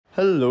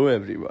Hello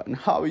everyone,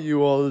 how are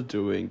you all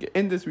doing?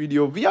 In this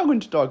video, we are going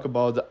to talk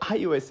about the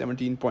iOS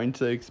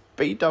 17.6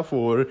 Beta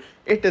 4.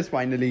 It is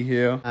finally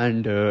here,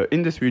 and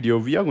in this video,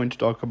 we are going to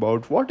talk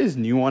about what is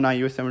new on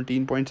iOS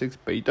 17.6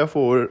 Beta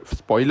 4.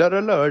 Spoiler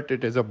alert,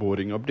 it is a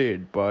boring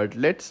update, but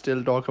let's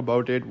still talk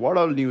about it. What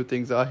all new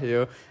things are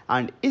here,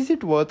 and is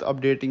it worth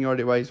updating your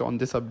device on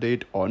this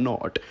update or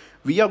not?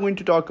 We are going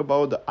to talk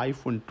about the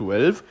iPhone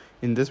 12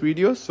 in this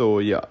video, so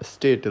yeah,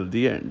 stay till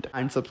the end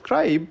and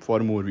subscribe for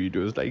more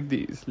videos like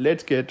these.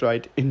 Let's get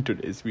right into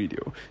this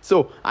video.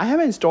 So I have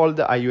installed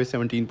the iOS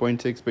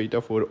 17.6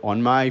 beta 4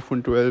 on my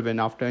iPhone 12,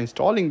 and after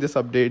installing this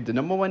update, the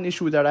number one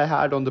issue that I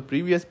had on the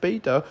previous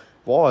beta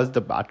was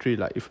the battery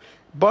life.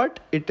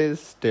 But it is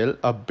still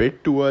a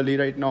bit too early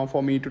right now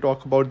for me to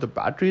talk about the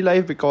battery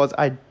life because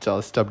I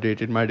just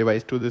updated my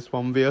device to this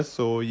firmware.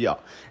 So yeah,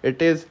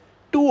 it is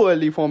too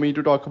early for me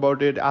to talk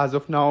about it as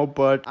of now,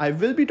 but I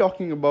will be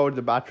talking about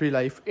the battery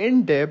life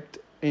in depth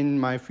in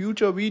my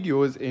future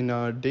videos. In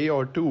a day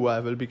or two, I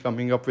will be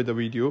coming up with a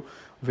video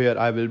where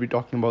I will be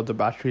talking about the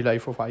battery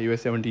life of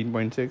iOS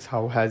 17.6,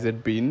 how has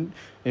it been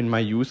in my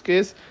use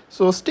case.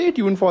 So stay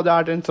tuned for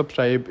that and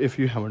subscribe if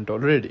you haven't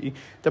already.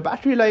 The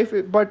battery life,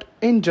 but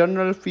in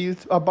general,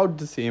 feels about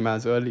the same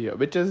as earlier,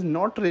 which is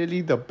not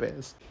really the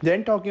best.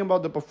 Then talking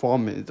about the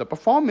performance on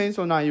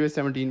iOS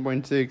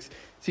 17.6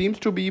 seems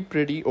to be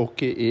pretty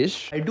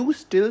okay-ish. I do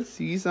still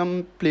see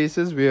some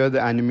places where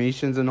the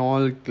animations and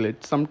all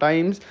glitch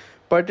sometimes,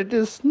 but it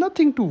is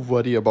nothing to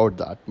worry about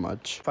that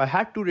much. If I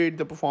had to rate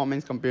the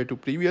performance compared to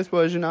previous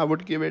version, I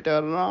would give it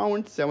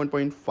around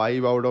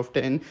 7.5 out of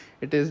 10.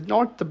 It is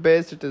not the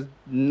best, it is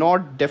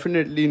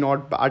definitely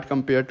not bad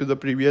compared to the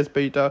previous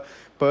beta,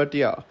 but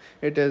yeah,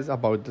 it is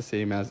about the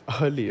same as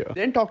earlier.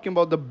 Then talking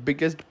about the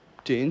biggest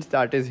change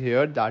that is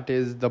here, that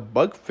is the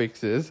bug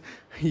fixes.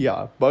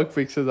 Yeah, bug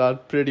fixes are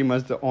pretty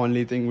much the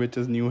only thing which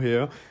is new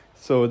here.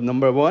 So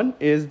number one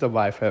is the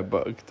Wi-Fi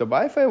bug. The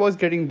Wi-Fi was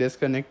getting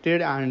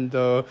disconnected and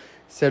the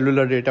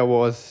cellular data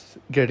was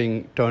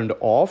getting turned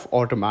off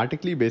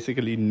automatically,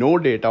 basically no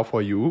data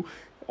for you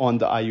on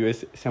the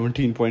iOS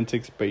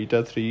 17.6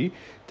 beta 3.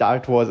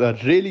 That was a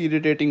really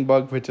irritating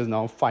bug which is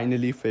now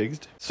finally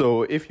fixed.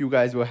 So if you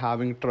guys were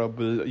having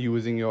trouble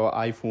using your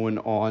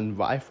iPhone on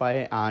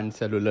Wi-Fi and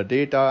cellular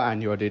data,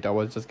 and your data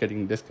was just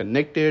getting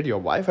disconnected, your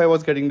Wi-Fi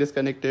was getting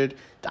disconnected,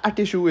 that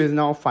issue is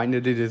now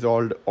finally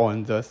resolved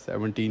on the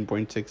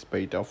 17.6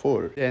 beta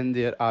 4. Then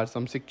there are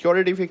some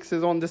security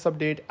fixes on this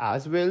update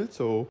as well,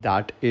 so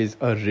that is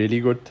a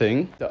really good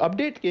thing. The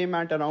update came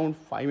at around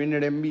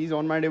 500 MBs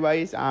on my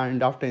device,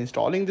 and after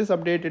installing this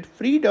update, it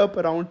freed up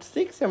around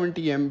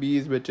 670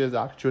 MBs, which is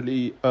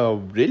actually a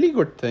really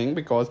good thing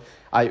because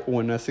I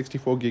own a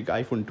 64 gig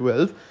iPhone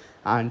 12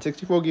 and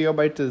 64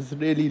 gigabytes is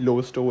really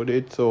low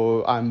storage,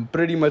 so I'm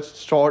pretty much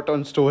short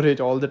on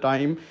storage all the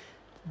time.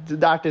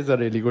 That is a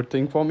really good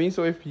thing for me.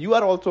 So if you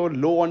are also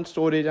low on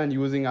storage and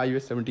using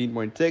iOS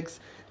 17.6,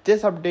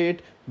 this update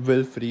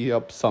will free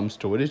up some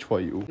storage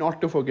for you.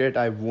 Not to forget,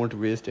 I won't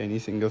waste any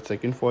single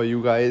second for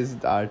you guys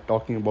that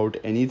talking about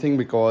anything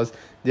because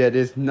there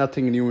is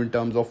nothing new in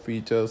terms of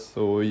features.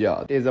 So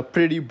yeah, it is a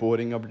pretty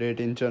boring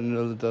update in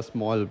general. The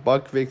small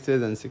bug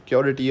fixes and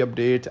security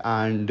updates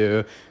and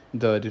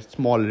the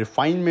small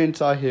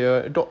refinements are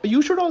here.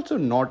 You should also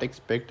not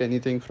expect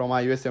anything from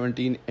iOS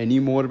 17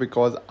 anymore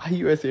because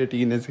iOS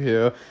 18 is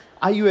here.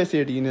 iOS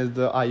 18 is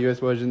the iOS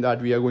version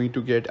that we are going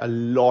to get a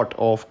lot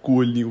of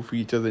cool new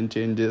features and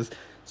changes.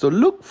 So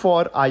look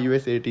for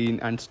iOS 18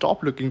 and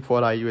stop looking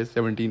for iOS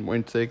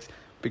 17.6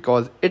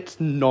 because it's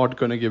not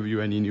gonna give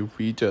you any new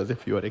features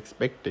if you are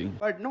expecting.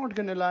 But not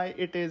gonna lie,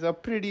 it is a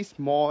pretty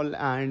small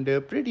and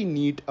pretty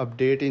neat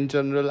update in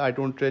general. I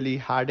don't really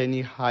had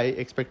any high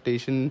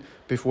expectation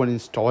before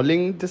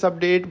installing this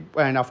update,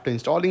 and after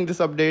installing this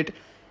update,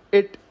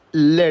 it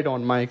led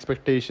on my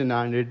expectation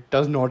and it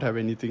does not have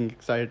anything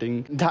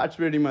exciting. That's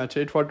pretty much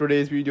it for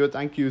today's video.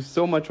 Thank you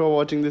so much for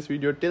watching this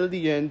video till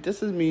the end.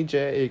 This is me,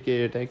 Jay,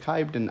 aka Tech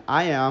Hyped, and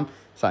I am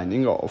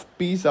signing off.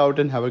 Peace out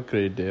and have a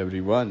great day,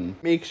 everyone.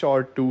 Make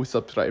sure to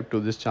subscribe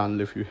to this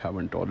channel if you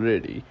haven't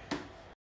already.